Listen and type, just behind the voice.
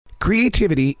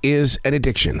Creativity is an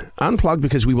addiction. Unplugged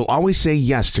because we will always say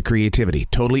yes to creativity.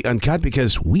 Totally Uncut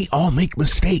because we all make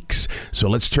mistakes. So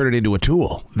let's turn it into a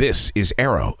tool. This is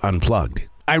Arroe Unplugged.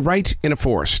 I write in a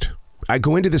forest. I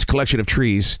go into this collection of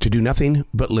trees to do nothing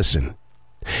but listen.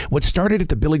 What started at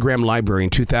the Billy Graham Library in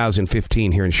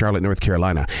 2015 here in Charlotte, North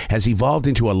Carolina, has evolved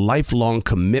into a lifelong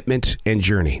commitment and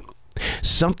journey.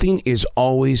 Something is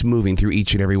always moving through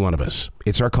each and every one of us.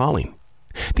 It's our calling.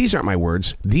 These aren't my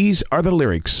words. These are the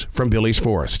lyrics from Billy's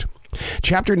Forest.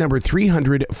 Chapter number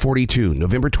 342,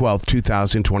 November 12th,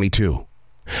 2022.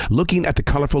 Looking at the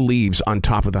colorful leaves on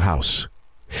top of the house.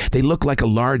 They look like a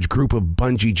large group of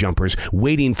bungee jumpers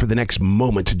waiting for the next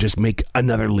moment to just make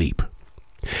another leap.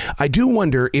 I do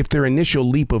wonder if their initial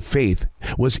leap of faith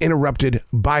was interrupted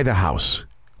by the house.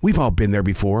 We've all been there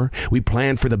before. We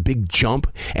plan for the big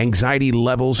jump. Anxiety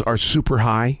levels are super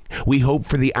high. We hope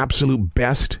for the absolute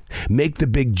best, make the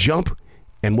big jump,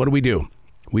 and what do?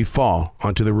 We fall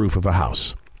onto the roof of a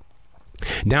house.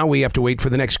 Now we have to wait for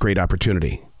the next great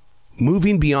opportunity.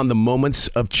 Moving beyond the moments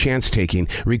of chance-taking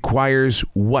requires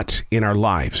what in our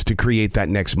lives to create that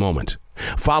next moment,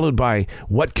 followed by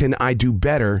what can I do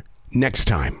better next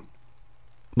time?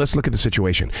 Let's look at the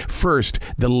situation. First,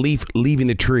 the leaf leaving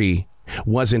the tree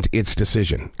wasn't its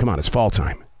decision. Come on, it's fall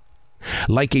time.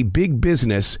 Like a big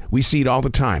business, we see it all the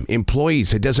time.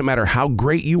 Employees, it doesn't matter how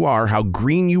great you are, how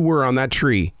green you were on that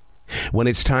tree. When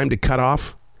it's time to cut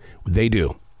off, they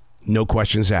do. No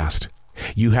questions asked.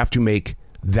 You have to make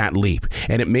that leap.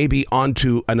 And it may be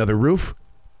onto another roof,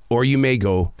 or you may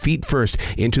go feet first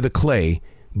into the clay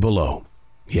below.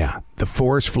 Yeah, the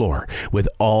forest floor with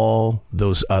all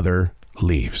those other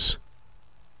leaves.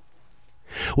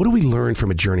 What do we learn from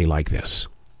a journey like this?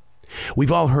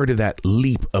 We've all heard of that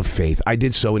leap of faith. I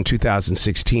did so in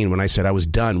 2016 when I said I was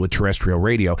done with terrestrial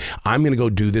radio. I'm going to go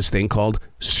do this thing called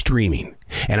streaming,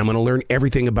 and I'm going to learn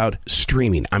everything about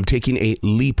streaming. I'm taking a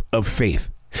leap of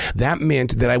faith. That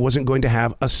meant that I wasn't going to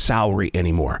have a salary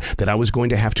anymore, that I was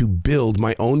going to have to build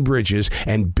my own bridges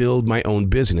and build my own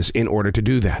business in order to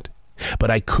do that.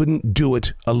 But I couldn't do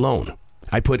it alone.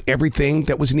 I put everything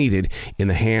that was needed in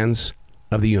the hands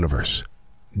of the universe.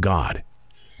 God,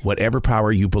 whatever power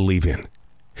you believe in.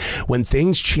 When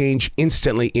things change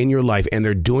instantly in your life, and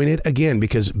they're doing it again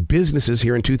because businesses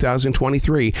here in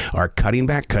 2023 are cutting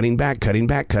back,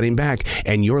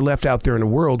 and you're left out there in the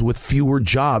world with fewer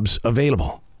jobs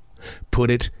available. Put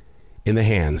it in the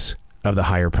hands of the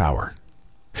higher power.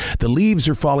 The leaves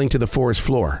are falling to the forest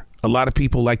floor. A lot of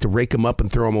people like to rake them up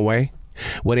and throw them away,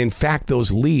 when in fact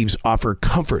those leaves offer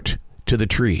comfort to the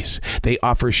trees. They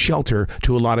offer shelter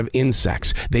to a lot of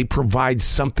insects. They provide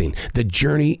something. The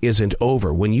journey isn't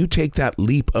over. When you take that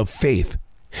leap of faith,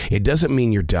 it doesn't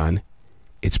mean you're done.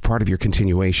 It's part of your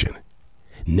continuation.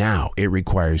 Now it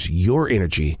requires your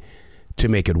energy to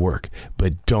make it work,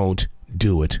 but don't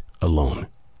do it alone.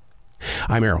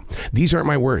 I'm Arroe. These aren't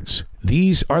my words.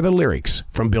 These are the lyrics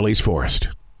from Billy's Forest.